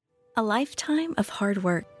 A lifetime of hard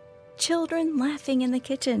work, children laughing in the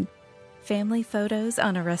kitchen, family photos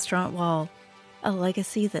on a restaurant wall, a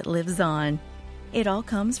legacy that lives on. It all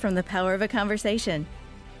comes from the power of a conversation,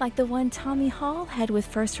 like the one Tommy Hall had with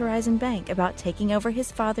First Horizon Bank about taking over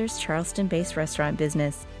his father's Charleston-based restaurant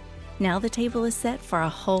business. Now the table is set for a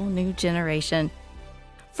whole new generation.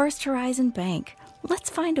 First Horizon Bank. Let's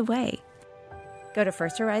find a way. Go to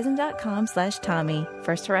firsthorizon.com/Tommy.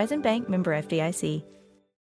 First Horizon Bank, member FDIC.